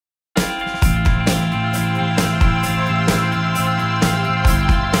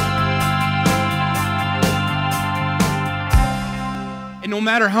no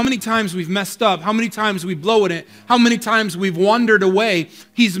matter how many times we've messed up, how many times we've blown it, how many times we've wandered away,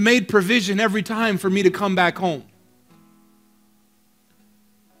 He's made provision every time for me to come back home.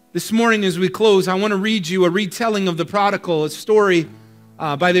 This morning as we close, I want to read you a retelling of the prodigal, a story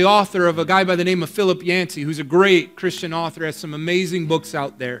by the author of a guy by the name of Philip Yancey, who's a great Christian author, has some amazing books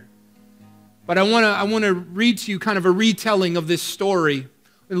out there. But I want to read to you kind of a retelling of this story,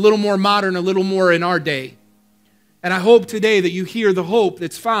 a little more modern, a little more in our day. And I hope today that you hear the hope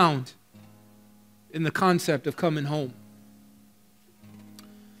that's found in the concept of coming home.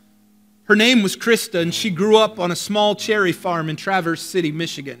 Her name was Krista, and she grew up on a small cherry farm in Traverse City,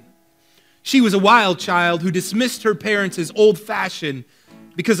 Michigan. She was a wild child who dismissed her parents as old-fashioned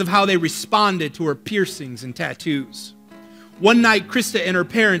because of how they responded to her piercings and tattoos. One night, Krista and her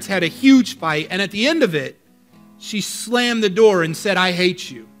parents had a huge fight, and at the end of it, she slammed the door and said, "I hate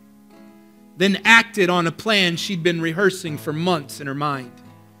you." Then acted on a plan she'd been rehearsing for months in her mind.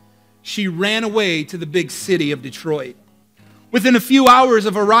 She ran away to the big city of Detroit. Within a few hours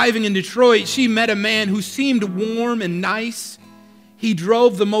of arriving in Detroit, she met a man who seemed warm and nice. He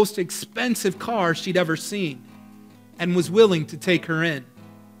drove the most expensive car she'd ever seen and was willing to take her in.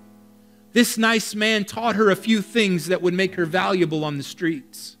 This nice man taught her a few things that would make her valuable on the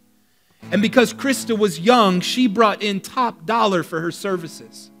streets. And because Krista was young, she brought in top dollar for her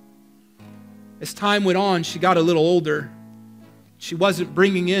services. As time went on, she got a little older. She wasn't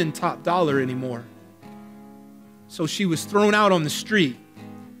bringing in top dollar anymore. So she was thrown out on the street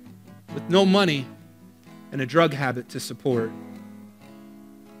with no money and a drug habit to support.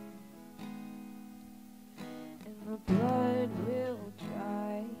 And the blood will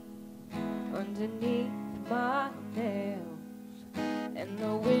dry underneath my nails, and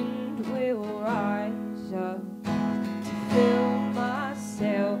the wind will rise up to fill my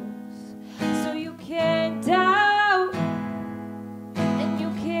sails. So you can't doubt and you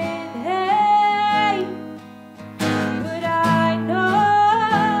can't hate, but I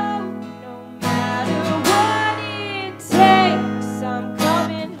know no matter what it takes, I'm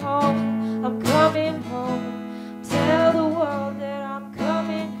coming home, I'm coming home. Tell the world that I'm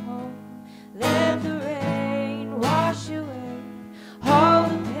coming home. Let the rain wash away all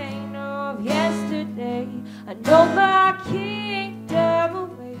the pain of yesterday. I know my kingdom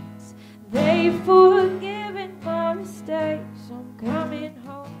awaits. They've forgiven my mistakes. I'm coming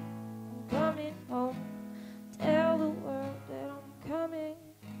home, I'm coming home. Tell the world that I'm coming.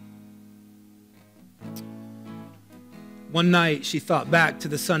 One night, she thought back to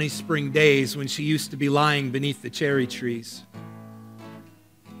the sunny spring days when she used to be lying beneath the cherry trees.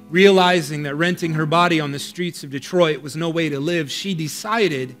 Realizing that renting her body on the streets of Detroit was no way to live, she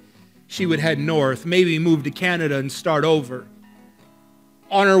decided she would head north, maybe move to Canada and start over.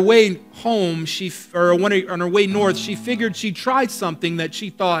 On her way home, on her way north, she figured she'd try something that she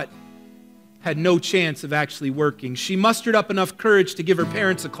thought had no chance of actually working. She mustered up enough courage to give her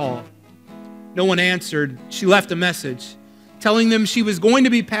parents a call. No one answered. She left a message telling them she was going to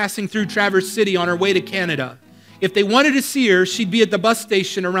be passing through Traverse City on her way to Canada. If they wanted to see her, she'd be at the bus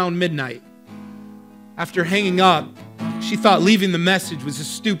station around midnight. After hanging up, she thought leaving the message was a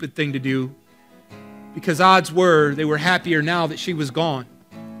stupid thing to do, because odds were they were happier now that she was gone.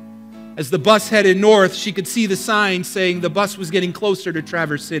 As the bus headed north, she could see the sign saying the bus was getting closer to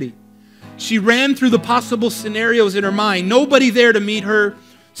Traverse City. She ran through the possible scenarios in her mind. Nobody there to meet her,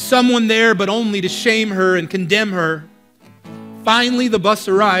 someone there but only to shame her and condemn her. Finally, the bus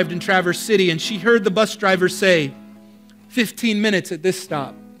arrived in Traverse City, and she heard the bus driver say, 15 minutes at this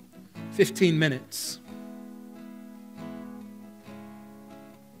stop. 15 minutes.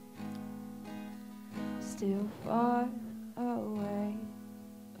 Still far away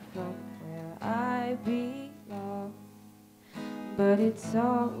from where I belong, but it's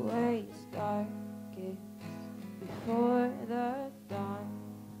always darkest before the dawn.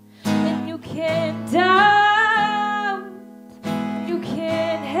 And you can't doubt, you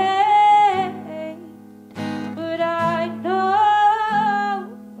can't hate, but I know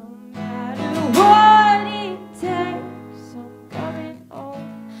no matter what it takes, I'm coming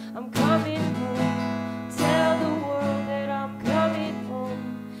home, I'm coming home. Tell the world that I'm coming home.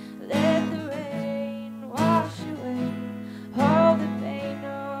 Let the rain wash away all the pain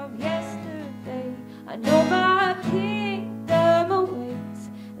of yesterday. I know my kingdom awaits.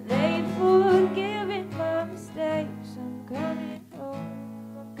 They've forgiven my mistakes. I'm coming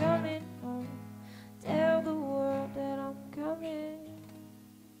home, I'm coming home. Tell the world that I'm coming.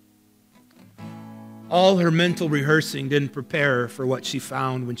 All her mental rehearsing didn't prepare her for what she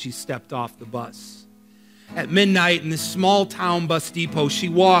found when she stepped off the bus. At midnight in this small town bus depot, she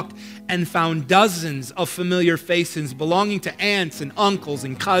walked and found dozens of familiar faces belonging to aunts and uncles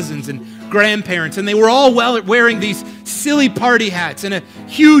and cousins and grandparents. And they were all wearing these silly party hats. And a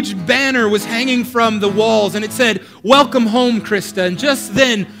huge banner was hanging from the walls. And it said, "Welcome home, Krista." And just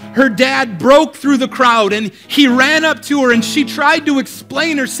then, her dad broke through the crowd. And he ran up to her. And she tried to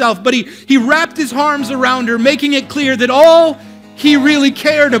explain herself. But he wrapped his arms around her, making it clear that all he really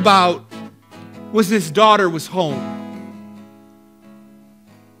cared about was his daughter was home.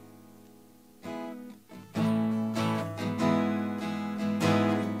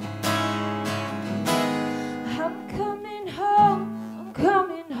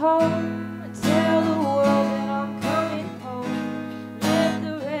 Home, tell the world that I'm coming home. Let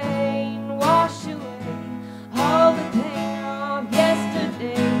the rain wash away all the pain of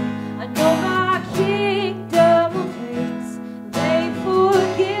yesterday. I know my kingdom awaits. They've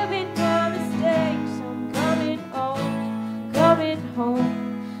forgiven my mistakes. I'm coming home, coming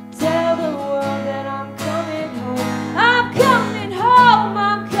home. Tell the world that I'm coming home. I'm coming home,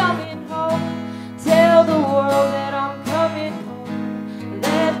 I'm coming home. Tell the world that I'm coming home.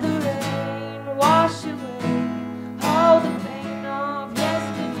 Let the rain wash away all the pain of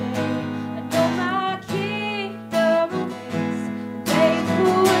yesterday. I know my kingdom awaits. They've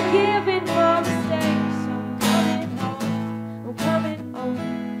forgiven my mistakes. I'm coming home, I'm coming home.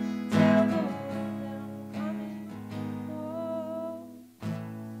 Tell the world that I'm coming home.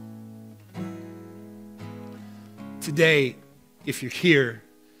 Today, if you're here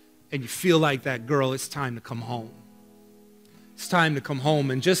and you feel like that girl, it's time to come home. It's time to come home.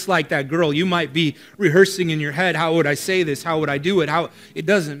 And just like that girl, you might be rehearsing in your head, how would I say this? How would I do it? It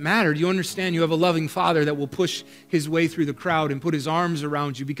doesn't matter. Do you understand? You have a loving Father that will push his way through the crowd and put his arms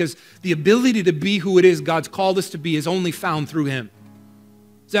around you, because the ability to be who it is God's called us to be is only found through him.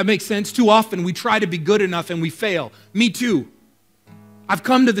 Does that make sense? Too often we try to be good enough and we fail. Me too. I've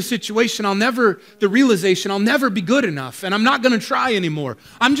come to the realization I'll never be good enough, and I'm not going to try anymore.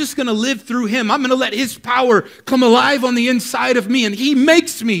 I'm just going to live through him. I'm going to let his power come alive on the inside of me, and he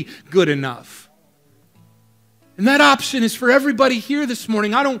makes me good enough. And that option is for everybody here this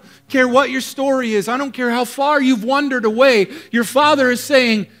morning. I don't care what your story is. I don't care how far you've wandered away. Your Father is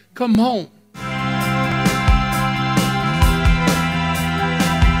saying, come home.